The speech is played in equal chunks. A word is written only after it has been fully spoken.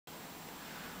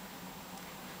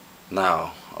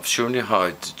Now, I've shown you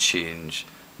how to change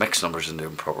mixed numbers into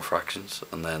improper fractions,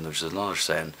 and then there's another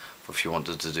saying for if you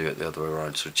wanted to do it the other way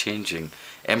around, so changing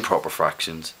improper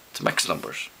fractions to mixed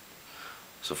numbers.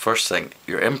 So first thing,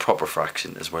 your improper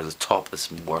fraction is where the top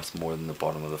is worth more than the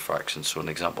bottom of the fraction. So an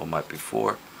example might be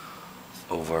 4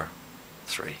 over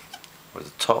 3, where the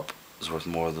top is worth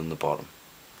more than the bottom.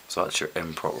 So that's your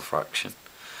improper fraction.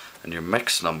 And your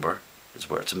mixed number is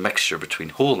where it's a mixture between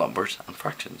whole numbers and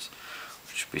fractions,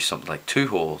 which would be something like 2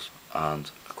 wholes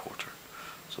and a quarter.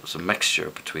 So it's a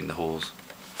mixture between the wholes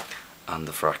and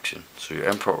the fraction. So your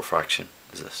improper fraction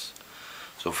is this.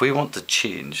 So if we want to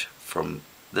change from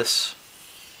this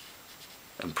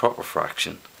improper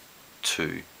fraction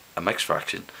to a mixed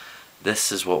fraction,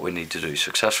 this is what we need to do.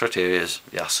 Success criteria is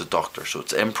you ask the doctor. So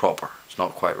it's improper, it's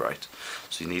not quite right,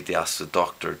 so you need to ask the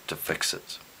doctor to fix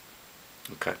it.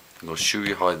 Okay, I'm going to show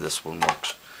you how this one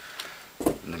works,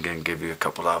 and again give you a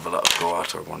couple to have a little go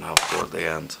at, or one to have a go at the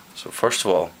end. So first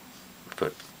of all,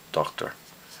 put doctor.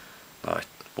 Now,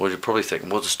 what you're probably thinking,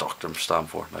 what does doctor stand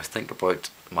for? Now think about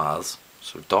maths.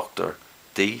 So doctor,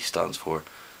 D stands for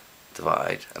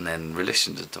divide, and then in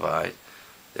relation to divide,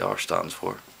 the R stands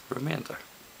for remainder.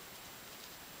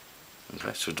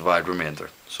 Okay, so divide remainder.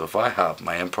 So if I have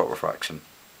my improper fraction,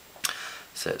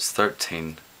 say it's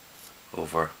 13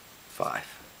 over 5,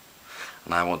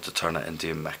 and I want to turn it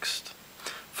into a mixed,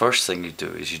 first thing you do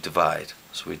is you divide.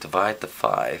 So we divide the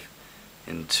 5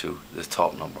 into the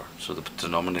top number, so the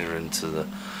denominator into the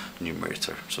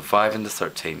numerator. So 5 into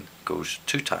 13 goes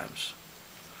 2 times,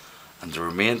 and the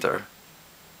remainder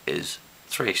is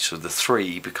 3, so the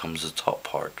 3 becomes the top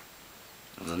part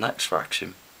of the next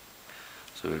fraction.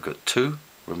 So we've got 2,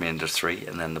 remainder 3,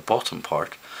 and then the bottom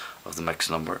part of the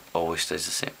mixed number always stays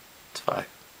the same. It's 5.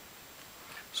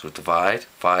 So divide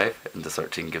 5 into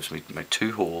 13 gives me my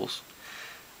 2 wholes,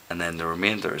 and then the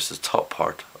remainder is the top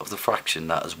part of the fraction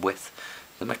that is with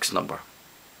the mixed number.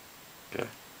 Okay,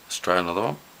 let's try another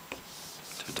one.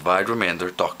 So divide remainder,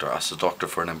 doctor, ask the doctor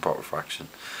for an improper fraction.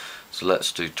 So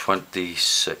let's do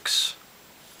 26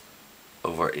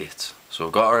 over 8. So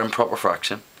we've got our improper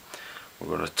fraction.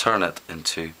 We're going to turn it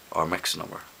into our mixed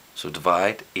number. So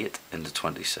divide 8 into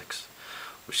 26,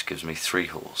 which gives me 3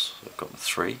 wholes. So I've got my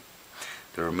 3.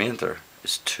 The remainder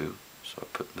is 2. So I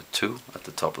put my 2 at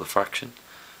the top of the fraction,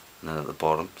 and then at the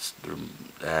bottom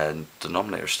the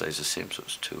denominator stays the same, so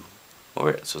it's 2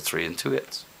 over 8. So 3 and 2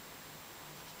 8s.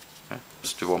 Okay,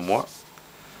 let's do one more.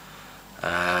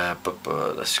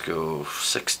 Let's go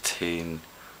 16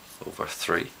 over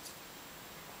 3.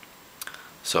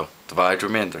 So divide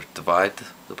remainder, divide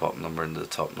the bottom number into the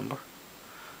top number,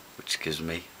 which gives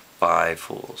me 5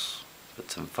 wholes.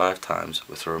 It's in 5 times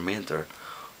with a remainder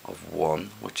of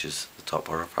 1, which is the top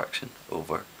part of a fraction,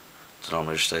 over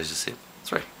denominator stays the same,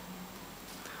 3.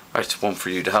 Right, one for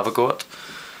you to have a go at.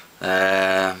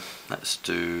 Let's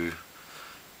do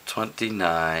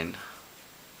 29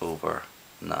 over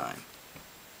 9.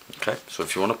 Okay, so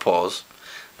if you want to pause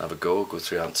and have a go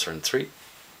through the answer in 3,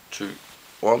 2,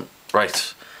 1.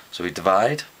 Right, so we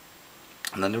divide,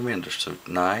 and then the remainder. So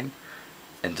 9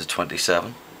 into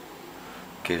 27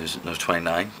 gives, no,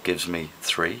 29 gives me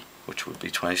 3, which would be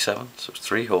 27. So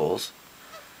 3 wholes,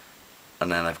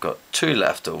 and then I've got 2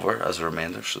 left over as a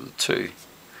remainder. So the 2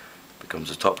 becomes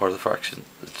the top part of the fraction.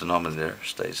 The denominator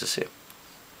stays the same,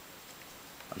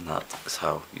 and that is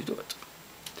how you do it.